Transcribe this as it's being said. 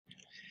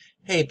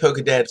Hey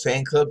Pokedad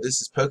Fan Club,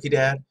 this is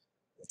Pokedad.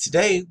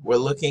 Today we're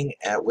looking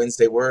at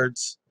Wednesday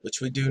words,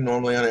 which we do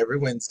normally on every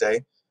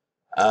Wednesday.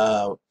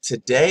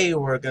 Today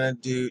we're going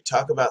to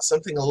talk about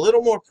something a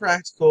little more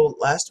practical.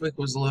 Last week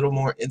was a little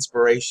more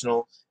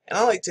inspirational, and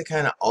I like to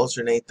kind of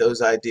alternate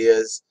those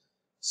ideas.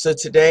 So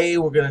today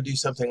we're going to do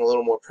something a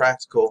little more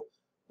practical.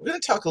 We're going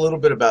to talk a little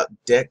bit about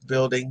deck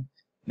building.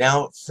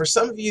 Now, for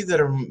some of you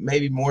that are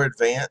maybe more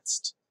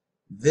advanced,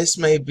 this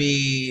may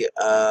be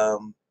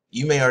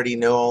you may already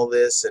know all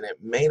this, and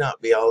it may not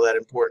be all that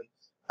important.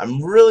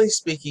 I'm really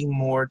speaking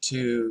more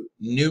to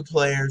new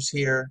players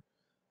here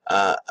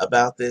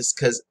about this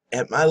because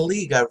at my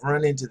league I've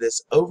run into this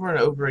over and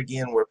over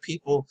again where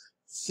people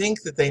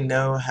think that they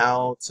know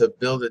how to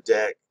build a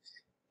deck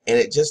and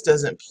it just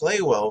doesn't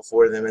play well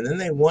for them, and then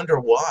they wonder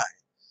why.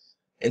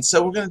 And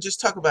so we're going to just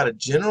talk about a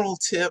general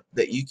tip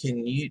that you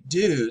can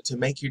do to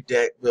make your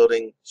deck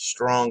building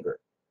stronger.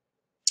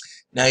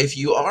 Now, if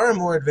you are a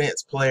more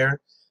advanced player,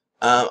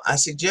 I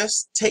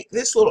suggest take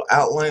this little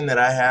outline that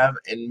I have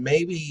and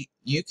maybe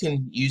you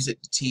can use it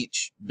to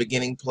teach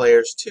beginning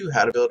players too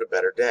how to build a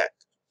better deck.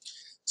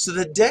 So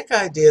the deck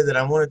idea that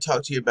I want to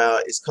talk to you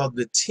about is called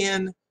the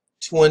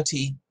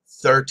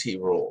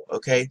 10-20-30 rule.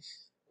 Okay,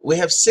 we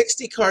have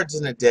 60 cards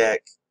in a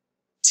deck.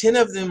 10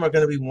 of them are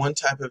going to be one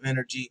type of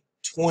energy,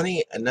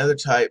 20 another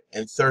type,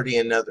 and 30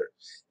 another.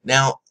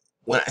 Now,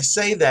 when I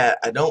say that,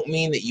 I don't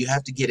mean that you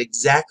have to get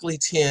exactly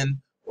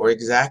 10 or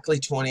exactly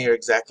 20 or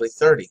exactly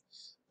 30.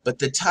 But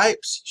the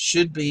types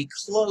should be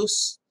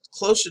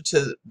closer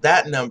to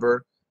that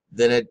number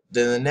than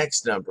the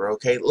next number.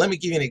 Okay, let me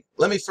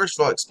first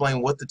of all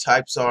explain what the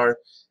types are,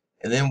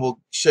 and then we'll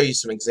show you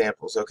some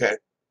examples. Okay,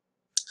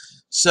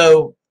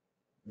 so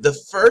the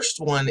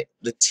first one,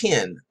 the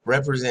 10,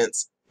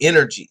 represents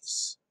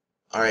energies.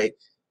 All right,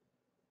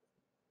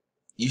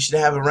 you should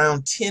have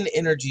around 10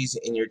 energies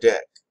in your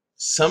deck.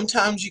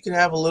 Sometimes you can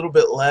have a little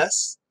bit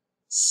less,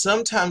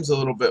 sometimes a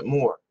little bit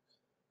more.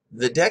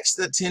 The decks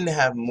that tend to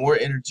have more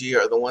energy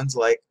are the ones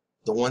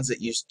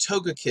that use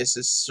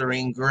Togekiss'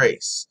 Serene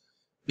Grace,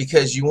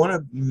 because you want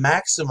to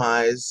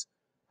maximize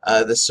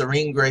the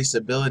Serene Grace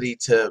ability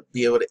to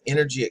be able to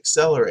energy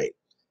accelerate.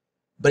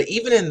 But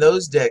even in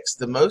those decks,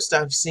 the most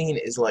I've seen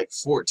is like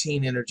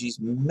 14 energies,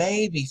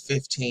 maybe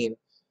 15.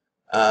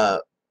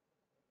 That's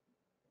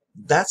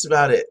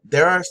about it.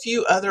 There are a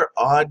few other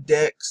odd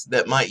decks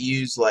that might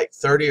use like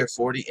 30 or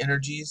 40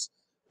 energies,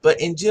 but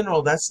in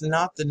general, that's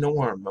not the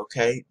norm,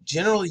 okay?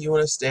 Generally, you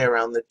want to stay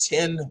around the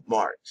 10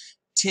 mark.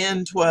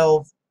 10,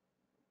 12,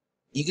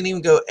 you can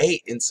even go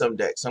 8 in some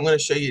decks. I'm going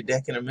to show you a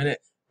deck in a minute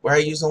where I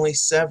use only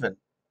 7.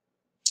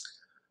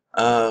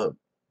 Uh,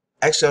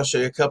 Actually, I'll show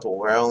you a couple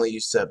where I only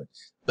use 7.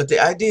 But the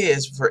idea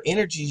is for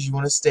energies, you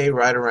want to stay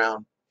right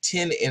around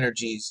 10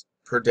 energies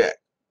per deck.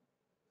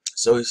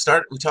 So we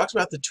talked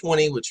about the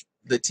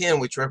 10,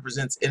 which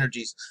represents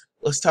energies.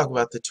 Let's talk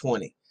about the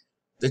 20.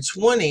 The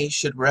 20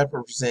 should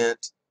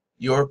represent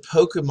your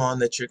Pokemon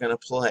that you're going to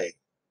play.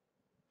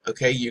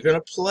 Okay, you're going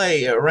to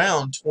play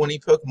around 20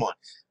 Pokemon.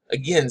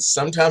 Again,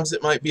 sometimes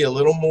it might be a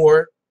little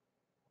more,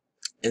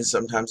 and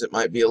sometimes it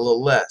might be a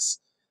little less.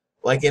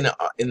 Like in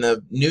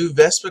the new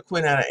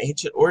Vespiquen out of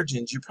Ancient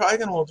Origins, you're probably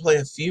going to want to play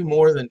a few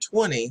more than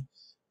 20,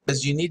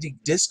 because you need to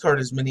discard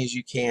as many as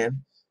you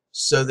can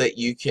so that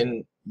you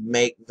can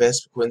make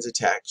Vespiquen's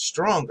attack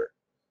stronger.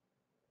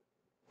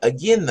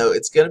 Again, though,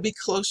 it's going to be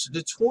closer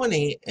to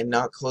 20 and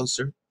not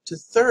closer to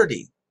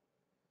 30.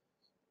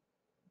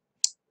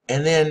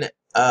 And then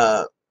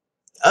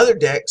other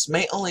decks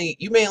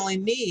you may only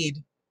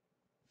need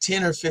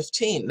 10 or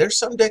 15. There's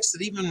some decks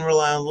that even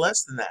rely on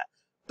less than that.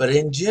 But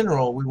in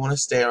general, we want to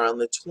stay around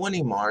the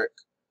 20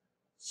 mark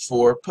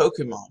for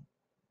Pokemon.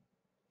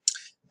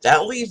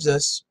 That leaves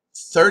us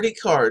 30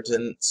 cards,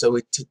 and so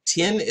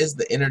 10 is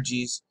the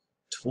energies,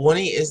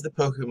 20 is the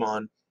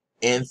Pokemon,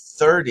 and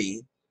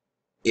 30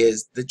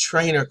 is the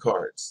trainer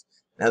cards.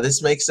 Now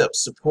this makes up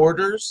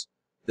supporters,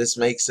 this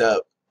makes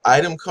up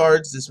item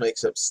cards, this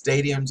makes up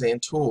stadiums and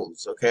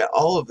tools. Okay,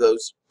 all of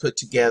those put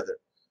together.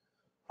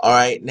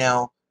 Alright,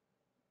 now,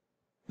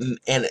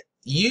 and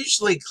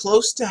usually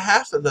close to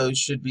half of those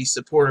should be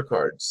supporter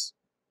cards.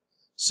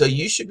 So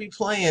you should be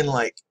playing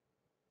like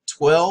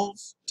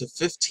 12 to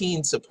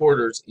 15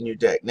 supporters in your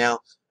deck. Now,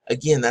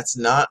 again, that's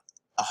not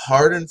a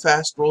hard and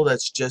fast rule,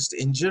 that's just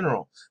in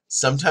general.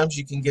 Sometimes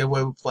you can get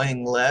away with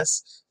playing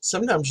less,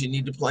 sometimes you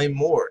need to play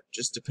more,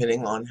 just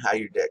depending on how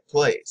your deck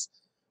plays.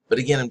 But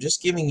again, I'm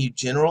just giving you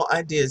general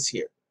ideas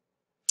here.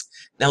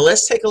 Now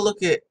let's take a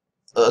look at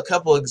a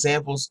couple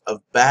examples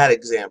of bad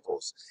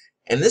examples.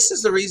 And this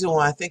is the reason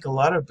why I think a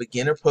lot of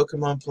beginner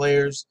Pokemon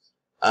players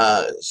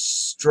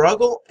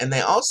struggle, and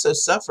they also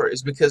suffer,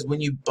 is because when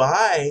you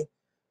buy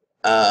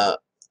a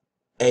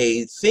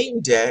theme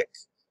deck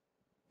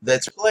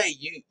that's play,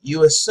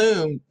 you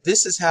assume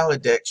this is how a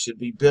deck should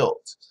be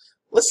built.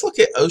 Let's look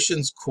at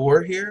Ocean's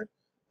Core here.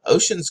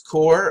 Ocean's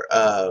Core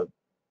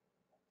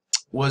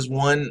was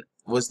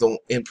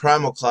in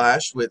Primal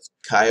Clash with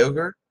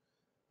Kyogre.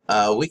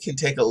 We can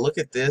take a look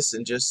at this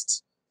and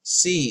just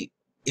see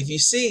if you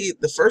see,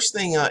 the first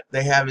thing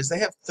they have is they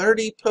have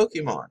 30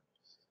 Pokemon.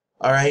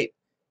 All right.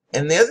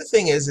 And the other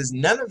thing is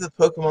none of the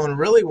Pokemon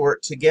really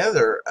work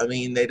together. I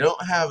mean, they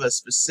don't have a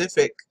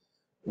specific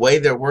way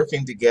they're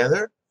working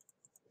together.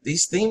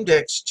 These theme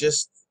decks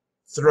just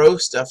throw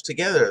stuff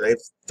together. They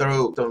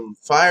throw some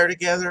fire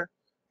together,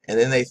 and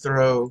then they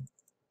throw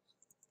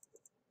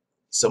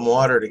some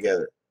water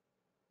together.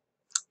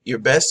 Your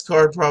best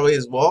card probably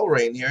is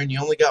Walrein here, and you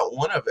only got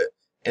one of it.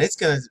 And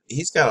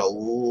he's got a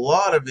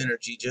lot of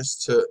energy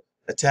just to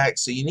attack,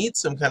 so you need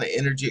some kind of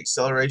energy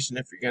acceleration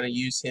if you're going to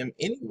use him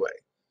anyway.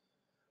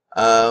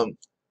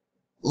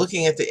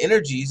 Looking at the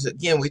energies,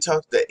 again, we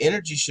talked that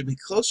energy should be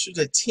closer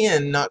to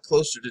 10, not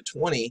closer to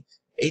 20.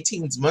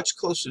 18 is much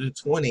closer to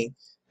 20.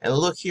 And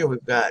look here,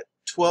 we've got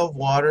 12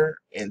 water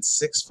and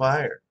 6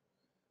 fire.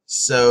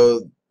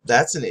 So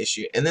that's an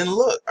issue. And then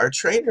look, our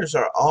trainers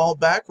are all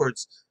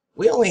backwards.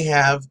 We only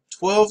have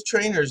 12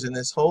 trainers in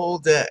this whole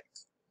deck.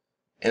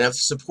 And of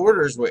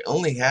supporters, we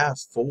only have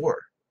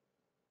 4.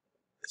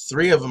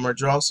 3 of them are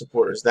draw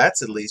supporters.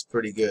 That's at least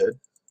pretty good.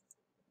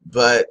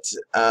 But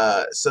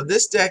so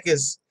this deck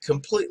is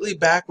completely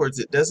backwards.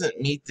 It doesn't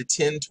meet the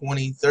 10,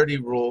 20, 30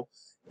 rule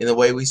in the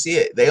way we see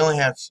it. They only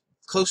have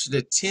closer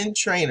to 10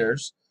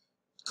 trainers,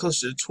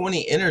 closer to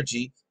 20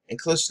 energy, and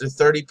closer to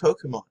 30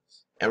 Pokemon.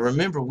 And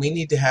remember, we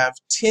need to have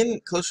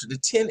closer to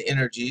 10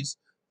 energies,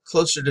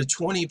 closer to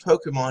 20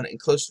 Pokemon, and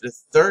closer to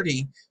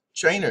 30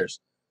 trainers.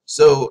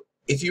 So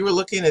if you were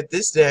looking at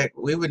this deck,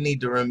 we would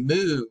need to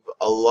remove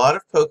a lot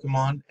of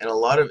Pokemon and a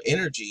lot of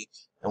energy,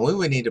 and we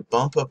would need to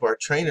bump up our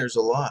trainers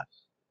a lot.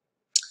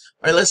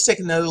 Alright, let's take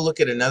another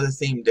look at another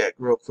theme deck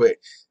real quick.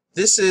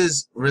 This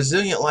is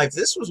Resilient Life.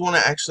 This was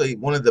actually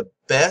one of the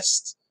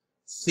best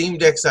theme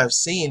decks I've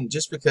seen,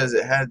 just because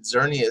it had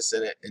Xerneas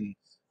in it and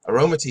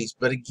Aromatisse.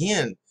 But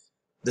again,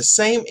 the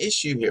same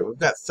issue here. We've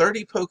got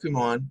 30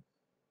 Pokemon,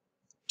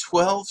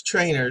 12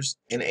 trainers,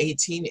 and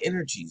 18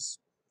 energies.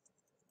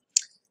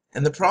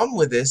 And the problem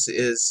with this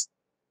is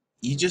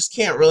you just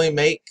can't really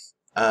make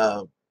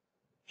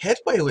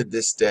headway with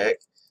this deck.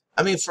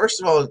 I mean,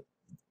 first of all,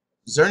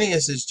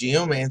 Xerneas'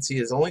 Geomancy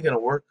is only going to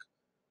work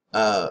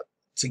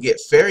to get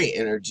Fairy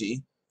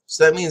energy.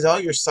 So that means all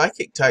your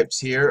Psychic types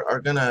here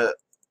are going to...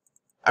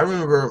 I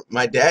remember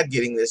my dad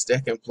getting this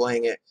deck and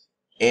playing it,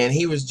 and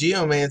he was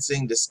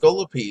Geomancing to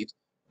Scolipede,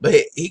 but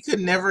he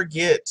could never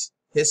get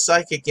his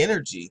Psychic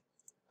energy.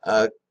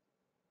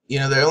 You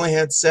know, they only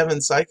had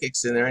 7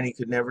 Psychics in there, and he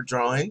could never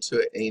draw into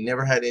it, and he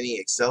never had any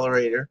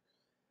Accelerator.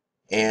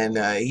 And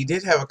he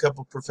did have a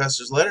couple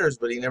Professor's Letters,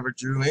 but he never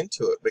drew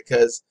into it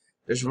because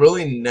there's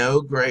really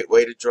no great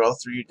way to draw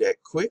through your deck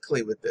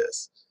quickly with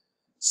this.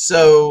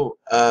 So,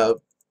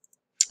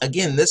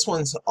 again, this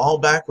one's all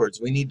backwards.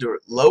 We need to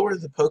lower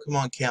the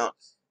Pokemon count,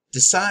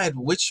 decide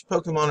which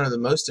Pokemon are the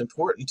most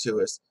important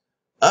to us,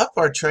 up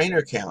our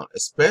trainer count,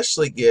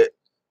 especially get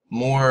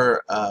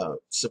more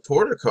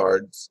supporter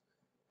cards,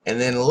 and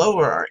then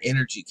lower our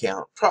energy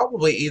count.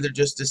 Probably either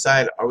just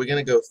decide, are we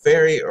going to go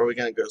Fairy or are we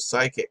going to go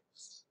Psychic?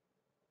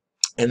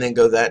 And then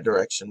go that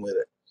direction with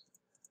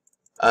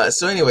it.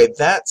 So anyway,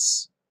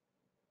 that's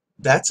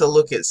a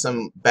look at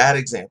some bad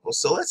examples.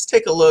 So let's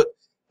take a look.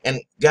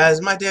 And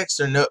guys, my decks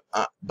are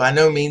by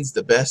no means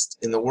the best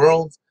in the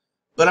world,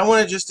 but I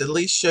want to just at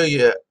least show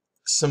you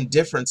some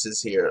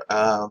differences here.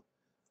 The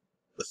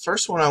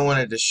first one I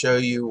wanted to show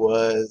you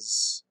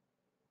was,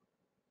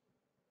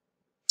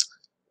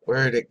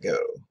 where did it go?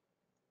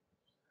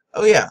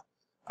 Oh yeah.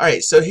 All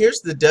right. So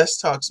here's the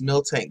Dustox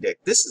Miltank deck.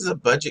 This is a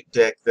budget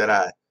deck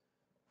that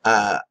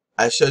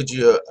I showed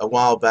you a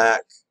while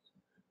back.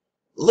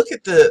 Look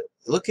at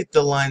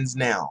the lines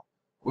now.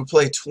 We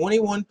play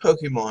 21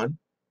 Pokemon.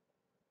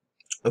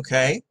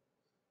 Okay.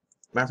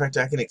 Matter of fact,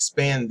 I can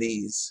expand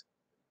these.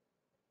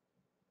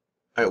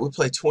 All right, we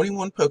play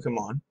 21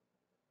 Pokemon,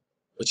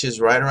 which is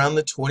right around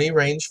the 20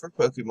 range for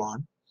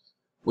Pokemon.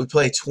 We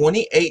play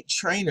 28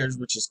 trainers,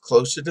 which is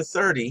closer to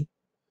 30,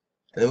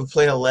 and then we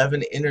play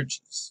 11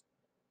 energies.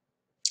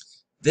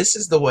 This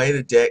is the way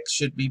the deck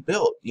should be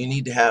built. You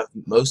need to have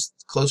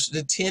closer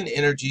to 10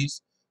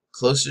 energies,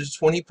 closer to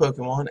 20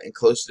 Pokemon, and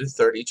closer to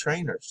 30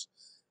 trainers.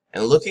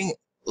 And look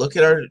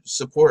at our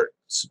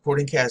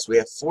supporting cast. We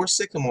have 4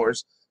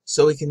 Sycamores,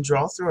 so we can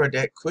draw through our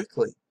deck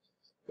quickly.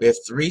 We have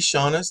 3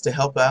 Shaunas to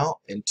help out,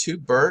 and 2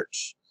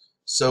 Birch.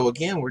 So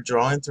again, we're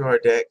drawing through our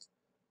deck,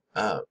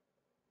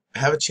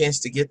 have a chance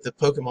to get the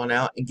Pokemon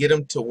out and get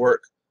them to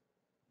work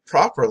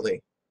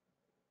properly.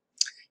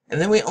 And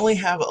then we only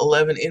have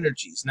 11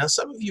 energies. Now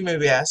some of you may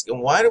be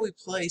asking, why do we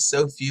play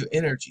so few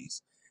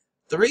energies?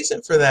 The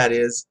reason for that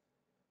is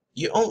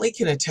you only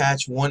can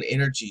attach 1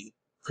 energy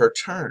per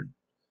turn.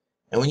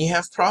 And when you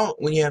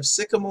have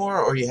Sycamore,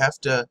 or you have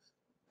to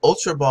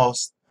Ultra Ball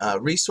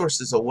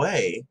resources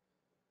away,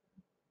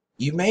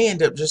 you may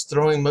end up just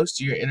throwing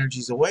most of your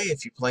energies away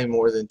if you play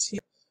more than 10.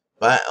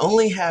 By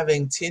only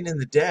having 10 in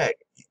the deck,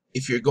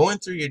 if you're going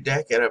through your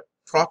deck at a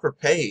proper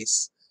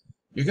pace,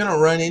 you're going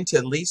to run into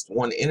at least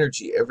 1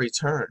 energy every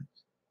turn.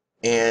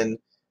 And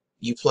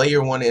you play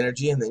your 1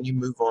 energy and then you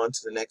move on to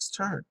the next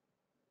turn.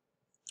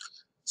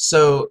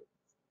 So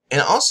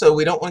And also,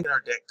 we don't want to get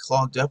our deck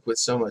clogged up with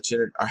so much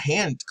energy, our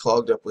hand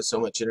clogged up with so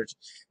much energy.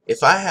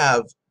 If I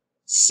have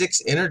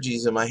 6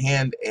 energies in my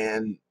hand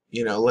and,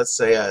 you know, let's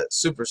say a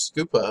super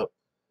scoop up,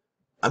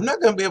 I'm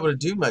not going to be able to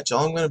do much.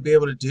 All I'm going to be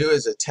able to do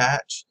is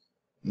attach,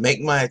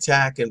 make my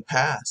attack, and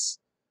pass.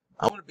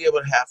 I want to be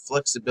able to have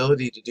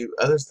flexibility to do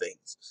other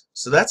things.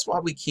 So that's why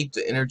we keep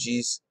the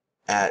energies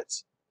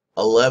at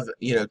 11,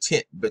 you know,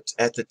 10, but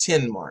at the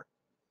 10 mark.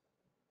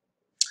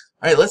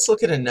 All right, let's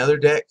look at another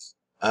deck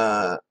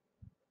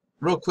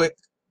real quick.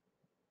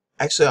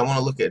 Actually, I want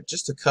to look at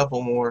just a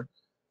couple more.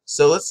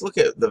 So let's look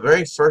at the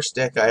very first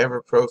deck I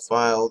ever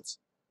profiled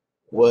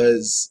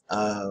was,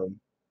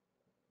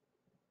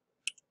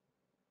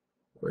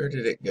 where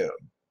did it go?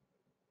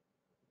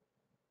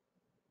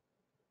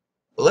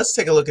 Well, let's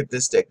take a look at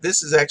this deck.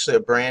 This is actually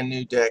a brand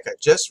new deck. I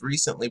just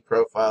recently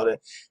profiled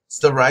it. It's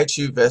the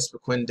Raichu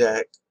Vespiquen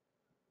deck.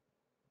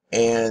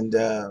 And,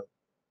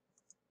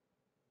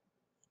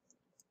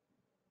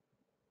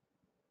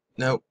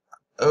 nope.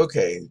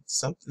 Okay,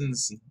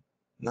 something's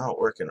not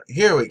working.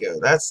 Here we go.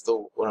 That's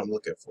the what I'm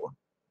looking for.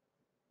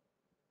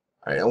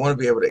 Alright, I want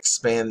to be able to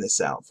expand this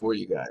out for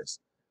you guys.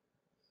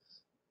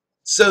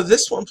 So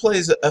this one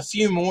plays a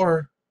few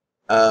more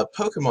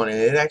Pokemon, and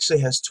it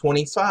actually has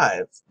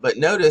 25. But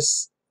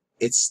notice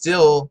it's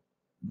still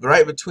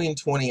right between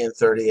 20 and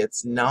 30.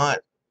 It's not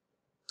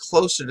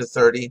closer to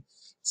 30.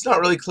 It's not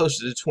really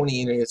closer to 20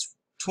 either. It's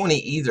 20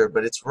 either,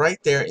 but it's right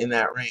there in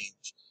that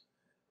range.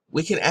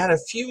 We can add a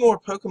few more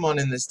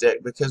Pokemon in this deck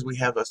because we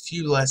have a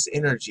few less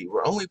energy.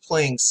 We're only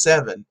playing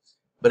 7,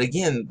 but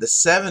again, the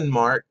 7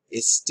 mark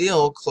is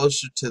still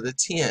closer to the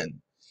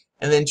 10.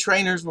 And then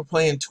trainers, we're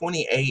playing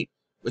 28,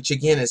 which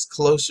again is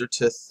closer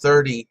to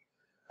 30,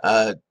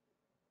 the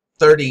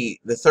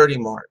 30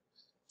 mark.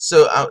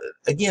 So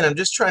again, I'm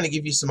just trying to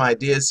give you some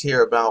ideas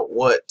here about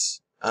what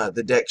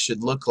the deck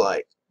should look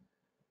like.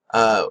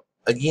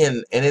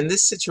 Again, and in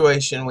this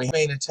situation, we have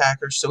main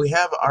attackers, so we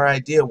have our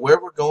idea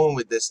where we're going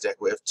with this deck.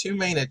 We have 2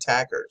 main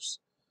attackers.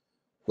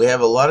 We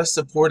have a lot of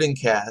supporting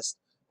cast,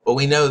 but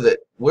we know that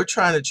we're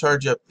trying to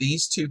charge up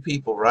these 2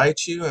 people,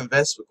 Raichu and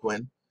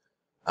Vespiquen,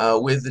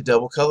 with the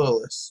double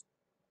colorless.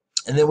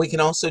 And then we can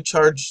also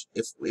charge,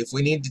 if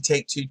we need to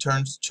take 2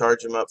 turns to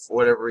charge them up for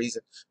whatever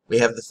reason, we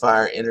have the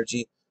fire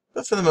energy.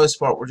 But for the most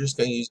part, we're just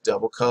going to use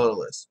double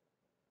colorless.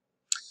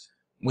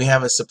 We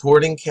have a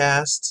supporting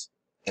cast,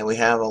 and we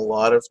have a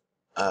lot of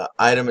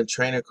item and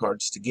trainer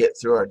cards to get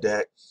through our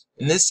deck.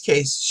 In this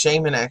case,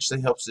 Shaman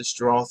actually helps us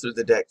draw through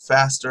the deck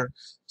faster,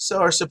 so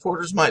our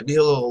supporters might be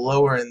a little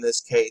lower in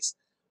this case.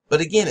 But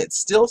again, it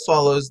still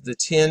follows the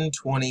 10,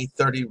 20,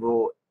 30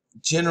 rule,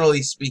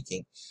 generally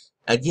speaking.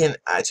 Again,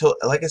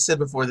 like I said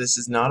before, this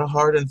is not a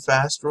hard and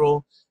fast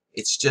rule.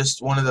 It's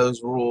just one of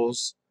those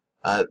rules,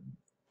 a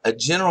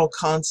general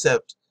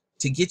concept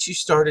to get you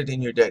started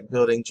in your deck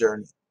building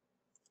journey.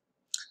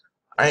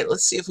 Alright,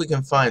 let's see if we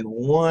can find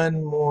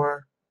one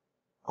more.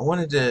 I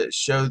wanted to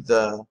show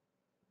the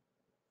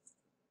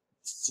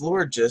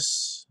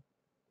Florges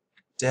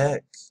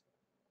deck,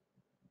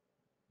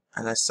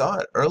 and I saw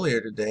it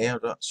earlier today. I'm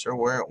not sure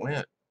where it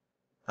went.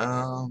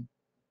 Oh,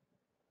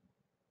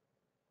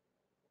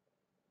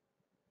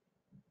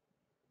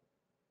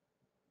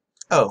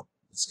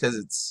 it's because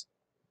it's...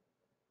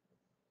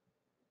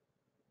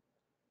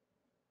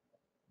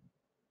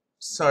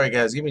 Sorry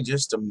guys, give me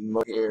just a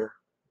moment here.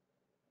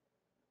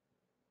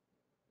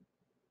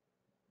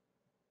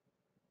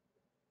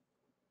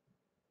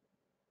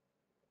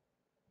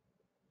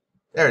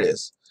 There it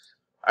is.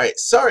 Alright,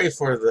 sorry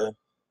for the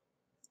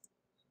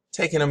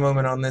taking a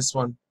moment on this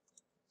one.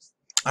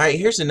 Alright,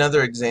 here's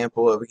another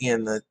example of,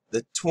 again, the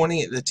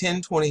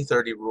 10, 20,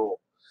 30 rule.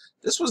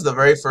 This was the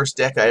very first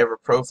deck I ever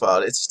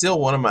profiled. It's still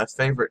one of my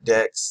favorite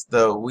decks,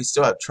 though we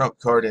still have Trump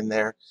card in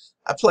there.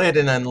 I play it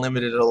in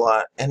Unlimited a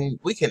lot, and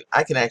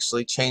I can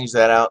actually change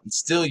that out and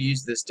still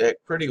use this deck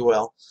pretty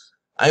well.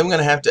 I'm going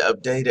to have to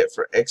update it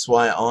for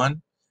XY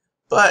on,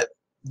 but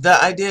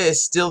the idea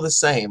is still the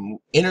same.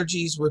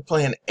 Energies, we're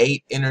playing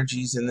 8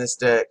 energies in this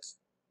deck,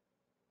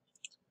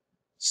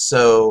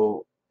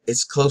 so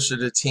it's closer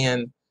to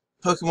 10.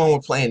 Pokemon, we're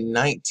playing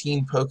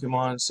 19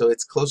 Pokemon, so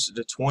it's closer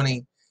to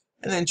 20.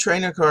 And then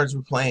trainer cards,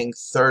 we're playing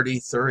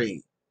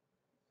 33.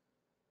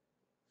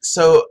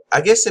 So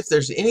I guess if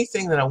there's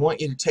anything that I want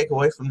you to take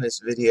away from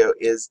this video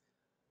is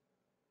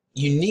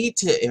you need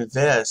to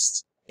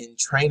invest in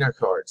trainer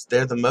cards.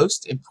 They're the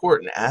most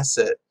important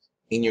asset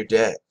in your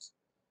deck.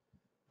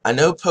 I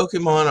know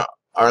Pokemon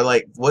are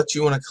like what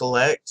you want to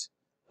collect,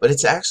 but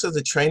it's actually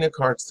the trainer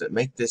cards that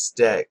make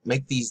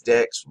these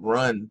decks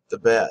run the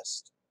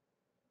best.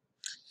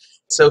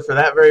 So for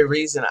that very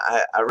reason,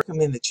 I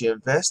recommend that you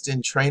invest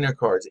in trainer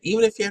cards.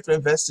 Even if you have to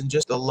invest in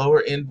just the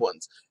lower end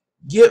ones,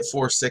 get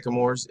 4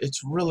 Sycamores.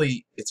 It's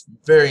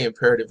very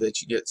imperative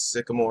that you get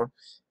Sycamore.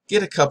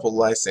 Get a couple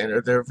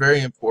Lysander. They're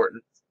very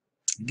important.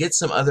 Get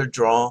some other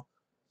draw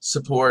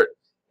support.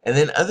 And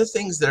then other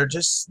things that are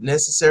just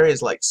necessary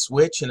is like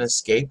Switch and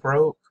Escape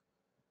Rope.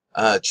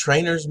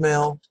 Trainer's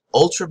Mail.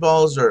 Ultra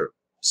Balls are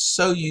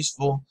so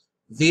useful.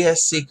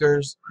 VS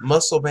Seekers,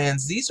 Muscle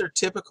Bands. These are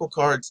typical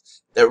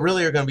cards that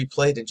really are going to be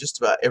played in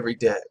just about every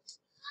deck.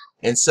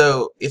 And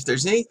so if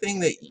there's anything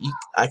that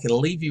I can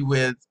leave you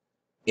with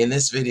in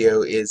this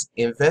video is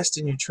invest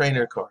in your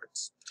trainer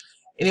cards.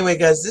 Anyway,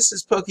 guys, this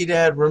is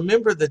Pokedad.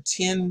 Remember the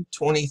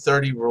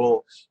 10-20-30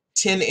 rule.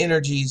 10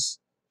 energies,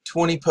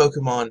 20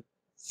 Pokemon,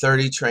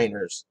 30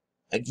 trainers.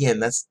 Again,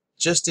 that's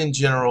just in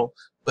general,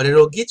 but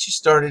it'll get you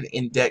started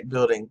in deck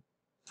building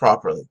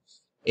properly.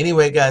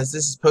 Anyway, guys,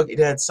 this is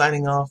Pokedad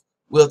signing off.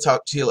 We'll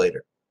talk to you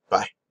later.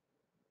 Bye.